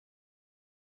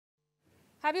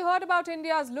Have you heard about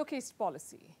India's Look East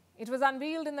policy? It was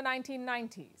unveiled in the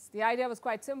 1990s. The idea was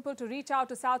quite simple: to reach out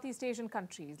to Southeast Asian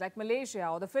countries like Malaysia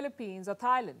or the Philippines or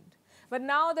Thailand. But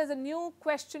now there's a new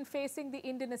question facing the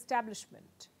Indian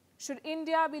establishment. Should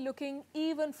India be looking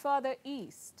even further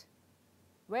east?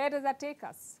 Where does that take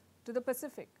us? To the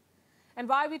Pacific. And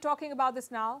why are we talking about this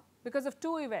now? Because of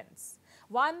two events.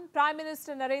 One, Prime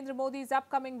Minister Narendra Modi's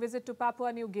upcoming visit to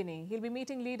Papua New Guinea. He'll be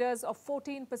meeting leaders of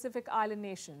 14 Pacific Island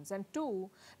nations. And two,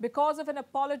 because of an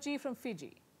apology from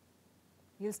Fiji.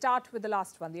 We'll start with the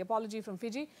last one, the apology from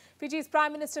Fiji. Fiji's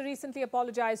Prime Minister recently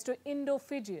apologized to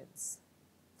Indo-Fijians.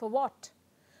 For what?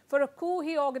 For a coup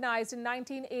he organized in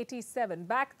 1987.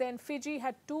 Back then, Fiji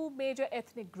had two major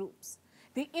ethnic groups: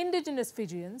 the indigenous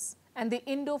Fijians and the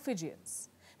Indo-Fijians.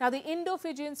 Now, the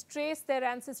Indo-Fijians trace their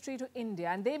ancestry to India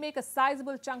and they make a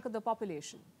sizable chunk of the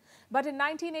population. But in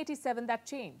 1987, that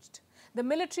changed. The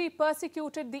military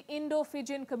persecuted the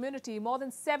Indo-Fijian community. More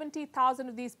than 70,000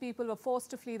 of these people were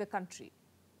forced to flee the country.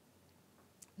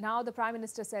 Now the Prime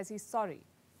Minister says he's sorry.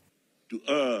 To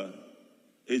err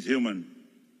is human,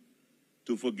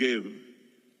 to forgive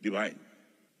divine.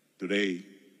 Today,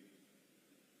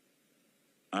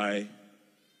 I,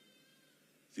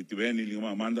 Sitiweni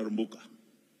Lima Mandarumbuka,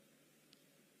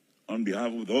 on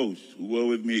behalf of those who were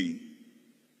with me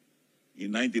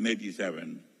in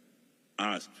 1987,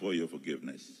 ask for your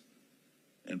forgiveness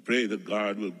and pray that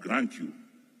God will grant you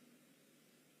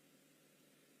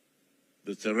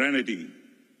the serenity,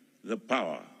 the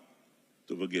power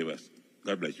to forgive us.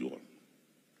 God bless you all.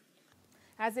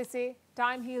 As they say,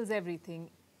 time heals everything.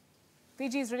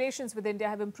 Fiji's relations with India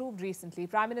have improved recently.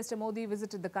 Prime Minister Modi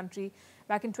visited the country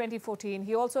back in 2014.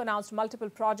 He also announced multiple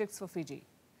projects for Fiji.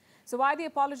 So why the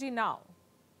apology now?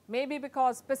 Maybe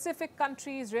because Pacific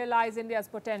countries realize India's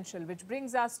potential, which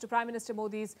brings us to Prime Minister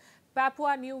Modi's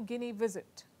Papua New Guinea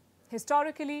visit.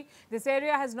 Historically, this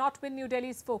area has not been New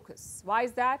Delhi's focus. Why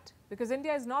is that? Because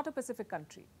India is not a Pacific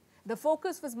country. The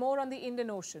focus was more on the Indian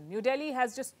Ocean. New Delhi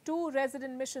has just two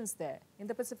resident missions there in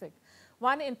the Pacific,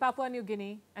 one in Papua New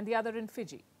Guinea and the other in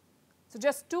Fiji. So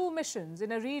just two missions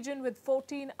in a region with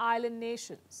 14 island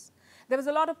nations. There was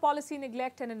a lot of policy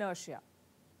neglect and inertia.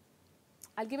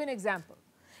 I'll give you an example.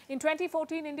 In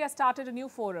 2014, India started a new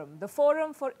forum, the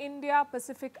Forum for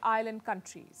India-Pacific Island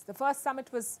Countries. The first summit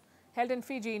was held in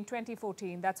Fiji in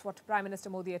 2014. That's what Prime Minister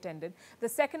Modi attended. The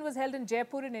second was held in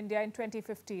Jaipur in India in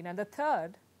 2015. And the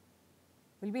third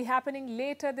will be happening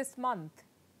later this month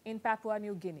in Papua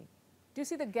New Guinea. Do you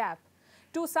see the gap?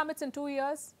 Two summits in 2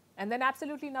 years and then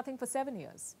absolutely nothing for 7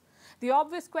 years. The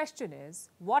obvious question is,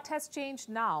 what has changed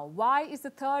now? Why is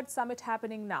the third summit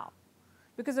happening now?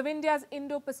 Because of India's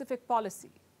Indo-Pacific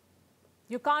policy.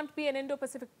 You can't be an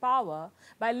Indo-Pacific power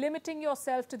by limiting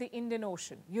yourself to the Indian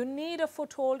Ocean. You need a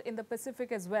foothold in the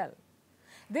Pacific as well.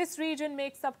 This region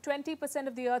makes up 20%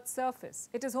 of the Earth's surface.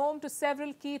 It is home to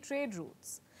several key trade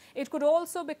routes. It could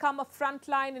also become a front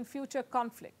line in future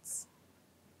conflicts.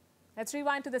 Let's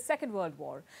rewind to the Second World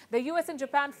War. The US and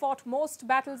Japan fought most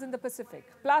battles in the Pacific.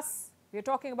 Plus, we're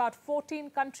talking about 14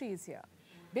 countries here.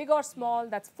 Big or small,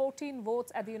 that's 14 votes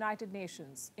at the United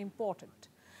Nations. Important.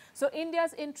 So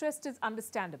India's interest is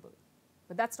understandable.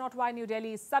 But that's not why New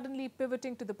Delhi is suddenly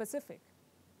pivoting to the Pacific.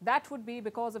 That would be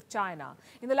because of China.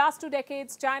 In the last 2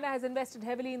 decades, China has invested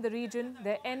heavily in the region.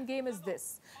 Their end game is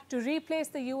this: to replace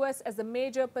the US as the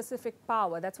major Pacific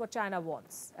power. That's what China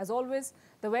wants. As always,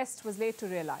 the West was late to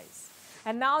realize.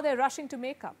 And now they're rushing to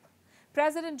make up.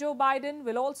 President Joe Biden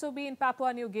will also be in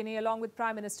Papua New Guinea along with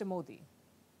Prime Minister Modi.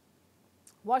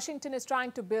 Washington is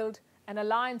trying to build an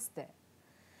alliance there.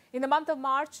 In the month of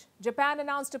March, Japan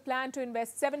announced a plan to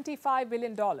invest $75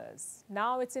 billion.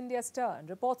 Now it's India's turn.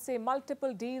 Reports say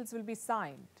multiple deals will be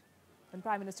signed. When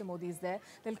Prime Minister Modi is there,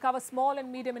 they'll cover small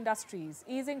and medium industries,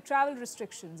 easing travel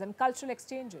restrictions and cultural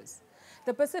exchanges.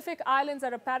 The Pacific Islands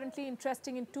are apparently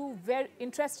interested in two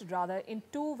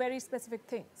very specific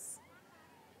things: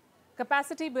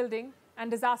 capacity building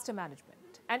and disaster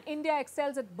management. And India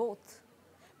excels at both.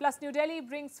 Plus, New Delhi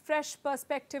brings fresh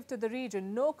perspective to the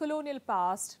region. No colonial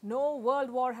past, no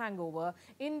World War hangover.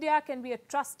 India can be a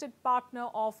trusted partner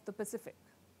of the Pacific.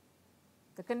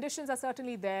 The conditions are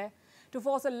certainly there to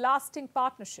force a lasting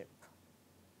partnership.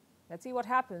 Let's see what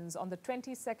happens on the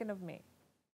 22nd of May.